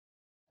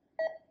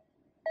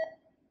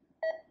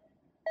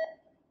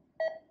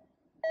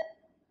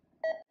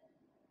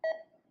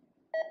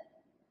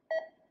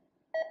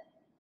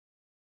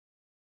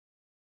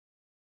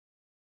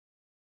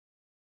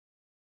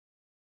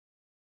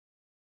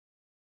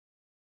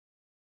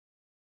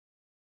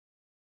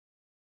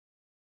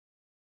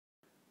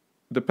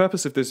The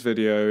purpose of this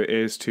video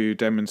is to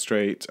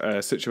demonstrate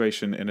a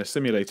situation in a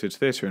simulated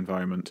theatre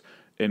environment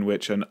in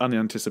which an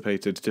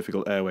unanticipated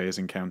difficult airway is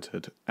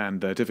encountered, and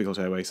the Difficult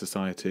Airway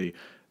Society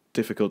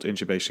Difficult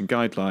Intubation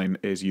Guideline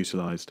is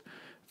utilised.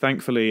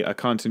 Thankfully, a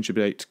can't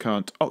intubate,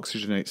 can't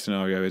oxygenate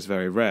scenario is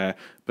very rare,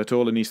 but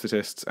all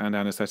anaesthetists and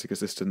anaesthetic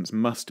assistants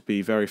must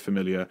be very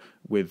familiar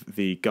with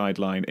the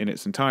guideline in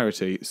its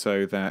entirety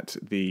so that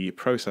the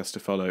process to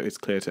follow is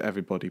clear to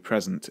everybody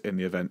present in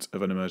the event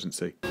of an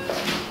emergency.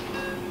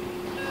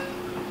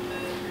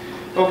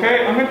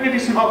 Okay, I'm going to give you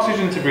some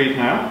oxygen to breathe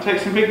now. Take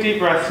some big deep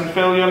breaths and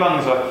fill your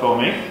lungs up for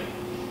me.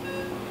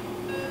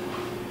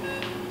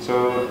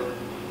 So,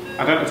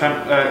 I don't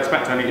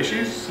expect any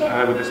issues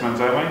with this man's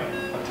airway.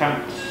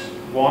 Attempt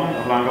 1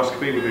 of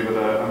laryngoscopy will be with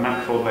a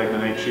Macfold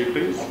Laidman HU,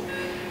 please.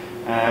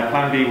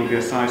 Plan B will be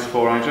a size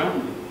 4 eye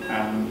gel,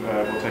 and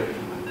we'll take it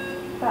from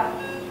there.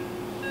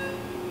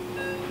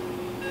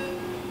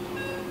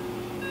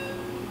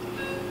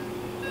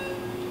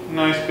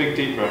 Nice big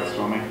deep breaths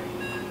for me.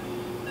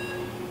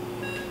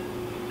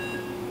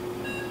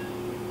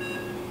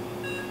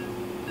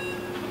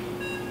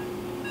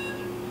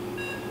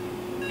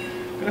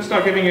 I'm going to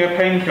start giving you a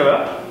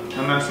painkiller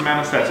and then some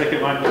anaesthetic.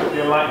 It might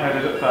feel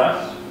lightheaded at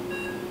first.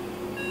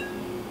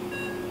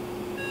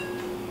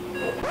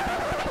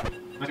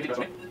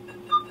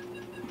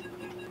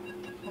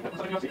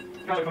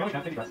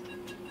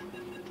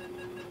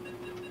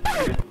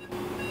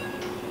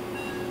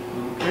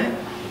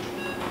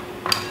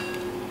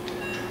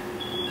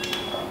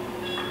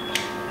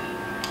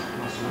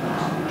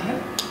 Okay.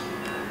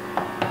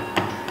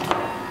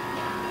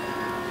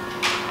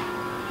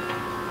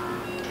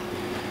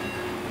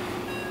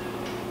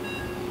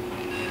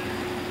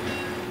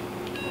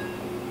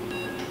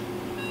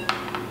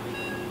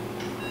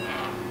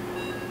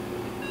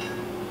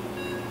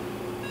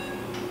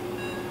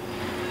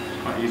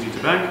 Quite easy to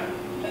bag.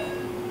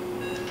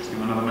 Let's give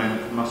him another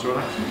moment for muscle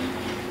relaxation.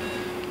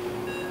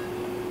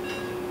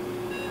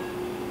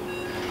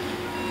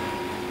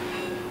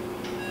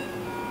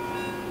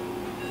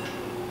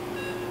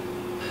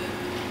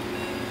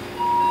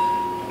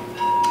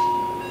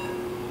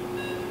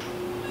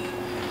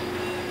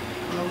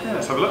 Okay,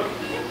 let's have a look.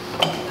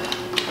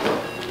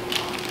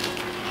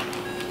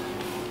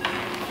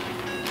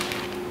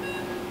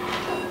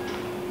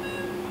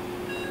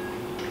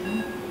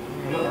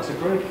 Look, that's a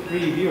great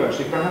free view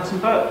actually. Can I have some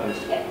burp,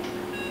 please? Yeah.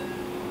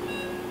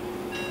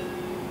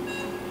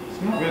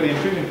 It's not really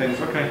intruding things.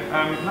 Okay,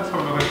 let's have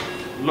another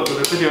look with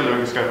the video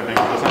laryngoscope, I think.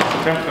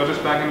 I'll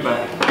just bag him back.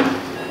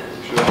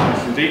 Make sure that's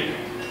nice and deep.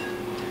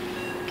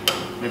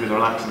 Maybe the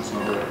relaxant's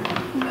not working.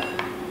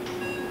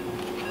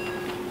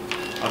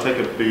 I'll take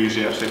a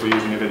bougie actually if we're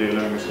using a video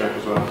laryngoscope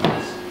as well.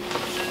 Please.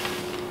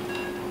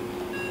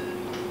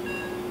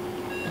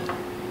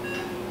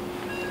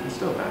 And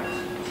still bags.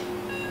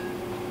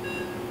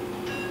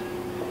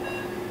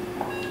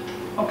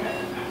 Okay.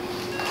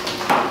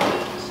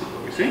 Let's see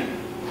what we see.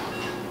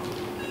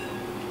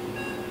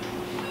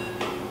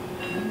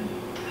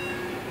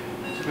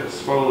 It's a bit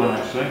swollen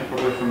actually,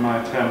 probably from my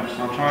attempt.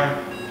 I'll try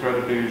and throw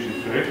the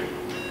bougie through.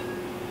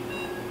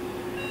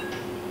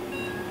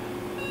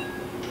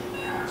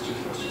 Yeah, that's just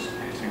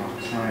hitting off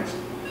the sides.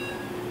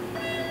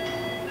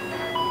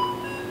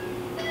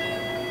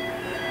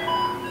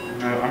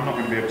 No, I'm not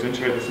going to be able to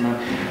intubate this man.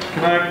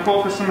 Can I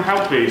call for some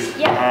help, please?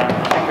 Yeah.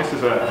 I think this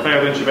is a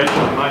failed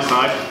intubation on my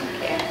side.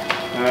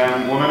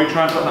 We'll maybe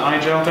try and put the eye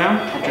gel down,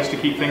 okay, just to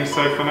keep things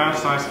safe for now,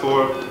 size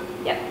 4.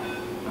 Yep.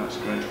 That's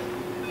great.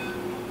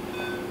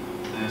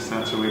 Yes,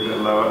 that's a wee bit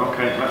lower.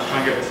 Okay, let's try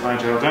and get this eye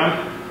gel down.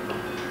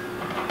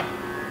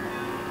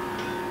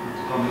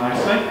 It's gone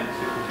nicely.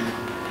 See if we can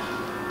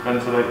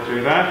ventilate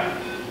through there.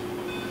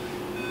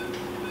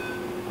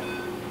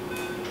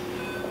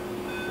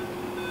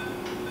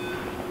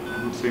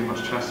 I'm not seeing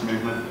much chest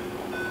movement.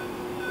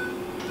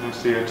 No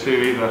CO2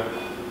 either.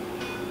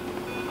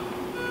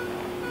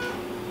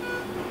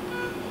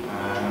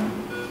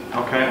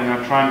 Okay, I'm going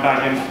to try and bag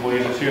in. We'll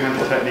use a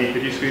two-handed technique.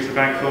 Could you squeeze the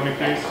bag for me,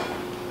 please?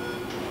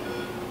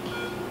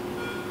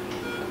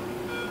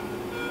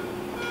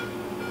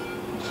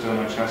 Still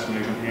no chest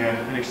movement here.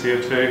 Any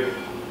CO2?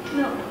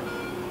 No.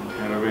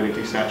 Okay, we're really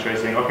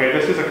desaturating. Okay,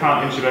 this is a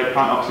can't intubate,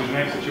 can't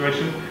oxygenate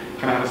situation.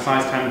 Can I have a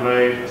size 10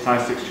 blade, a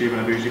size 6 tube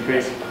and a bougie,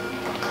 please?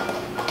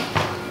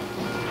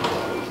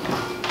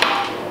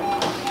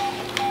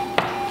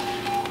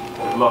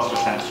 We've lost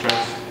percent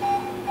stress.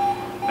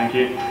 Thank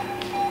you.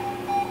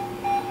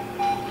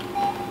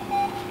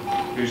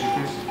 Bougie,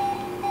 please.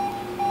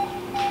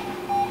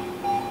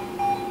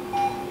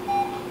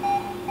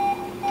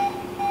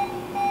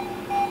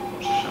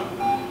 Watch the shot.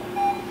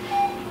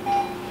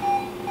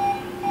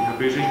 You have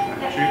bougie?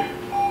 Tube.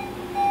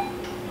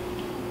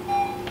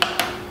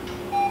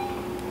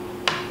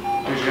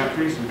 Bougie out,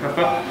 please, and cuff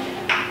up.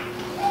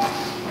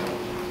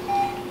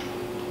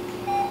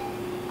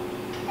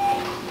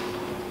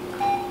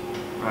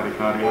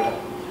 Bradycardia.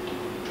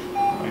 I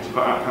need to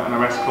put out an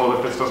arrest call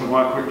if this doesn't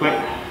work quickly.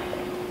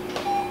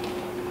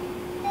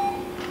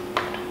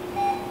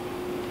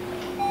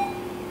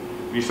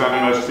 Can you start an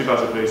emergency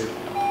buzzer, please?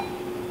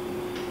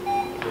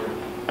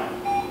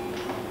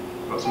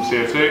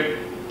 CO2.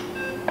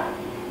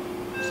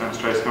 Sense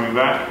trace coming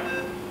back.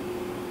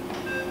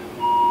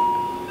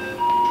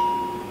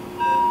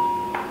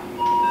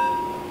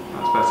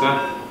 That's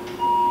better.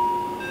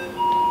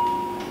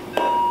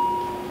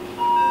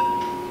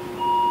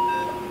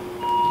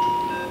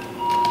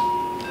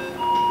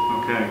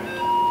 Okay.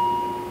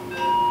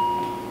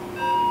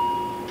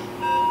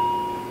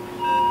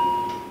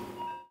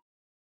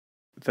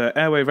 The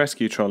Airway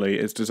Rescue Trolley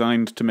is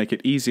designed to make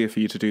it easier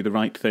for you to do the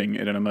right thing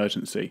in an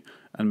emergency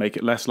and make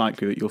it less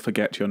likely that you'll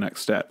forget your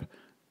next step.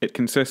 It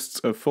consists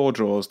of 4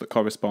 drawers that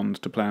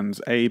correspond to plans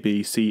A,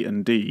 B, C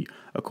and D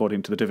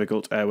according to the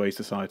Difficult Airway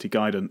Society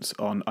guidance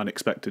on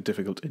unexpected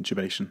difficult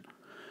intubation.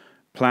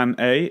 Plan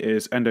A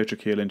is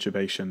endotracheal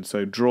intubation,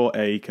 so drawer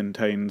A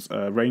contains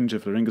a range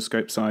of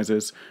laryngoscope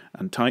sizes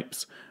and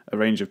types, a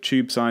range of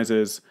tube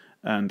sizes,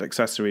 and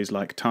accessories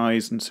like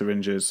ties and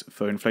syringes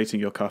for inflating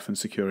your cuff and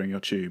securing your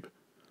tube.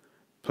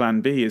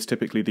 Plan B is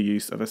typically the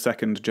use of a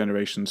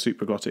second-generation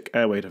supraglottic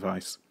airway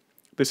device.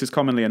 This is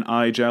commonly an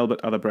eye gel, but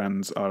other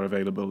brands are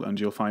available, and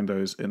you'll find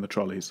those in the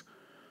trolleys.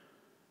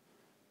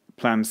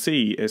 Plan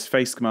C is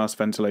face mask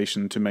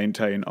ventilation to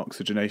maintain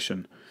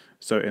oxygenation.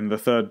 So in the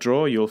 3rd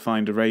drawer, you'll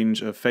find a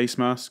range of face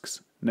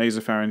masks,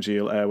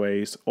 nasopharyngeal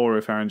airways,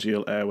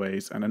 oropharyngeal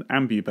airways, and an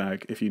ambu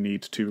bag if you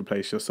need to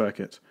replace your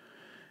circuit.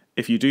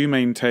 If you do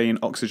maintain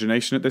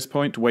oxygenation at this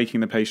point,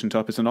 waking the patient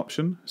up is an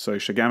option, so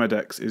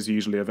Shagamadex is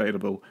usually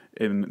available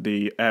in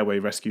the Airway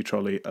Rescue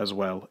Trolley as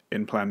well,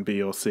 in Plan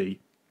B or C.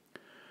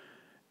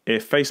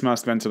 If face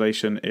mask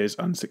ventilation is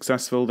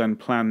unsuccessful, then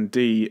Plan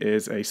D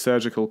is a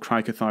surgical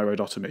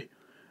cricothyroidotomy.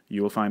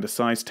 You will find a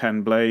size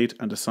 10 blade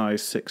and a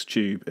size 6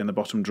 tube in the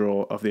bottom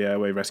drawer of the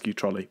Airway Rescue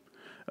Trolley.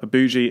 A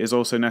bougie is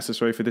also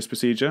necessary for this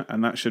procedure,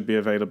 and that should be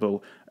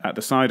available at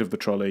the side of the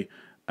trolley.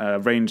 A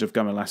range of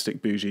gum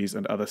elastic bougies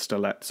and other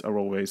stylettes are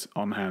always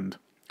on hand.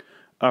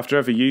 After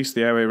every use,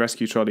 the Airway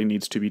Rescue Trolley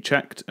needs to be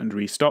checked and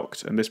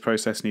restocked, and this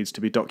process needs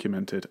to be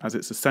documented, as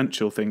it's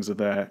essential things are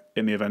there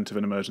in the event of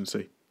an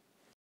emergency.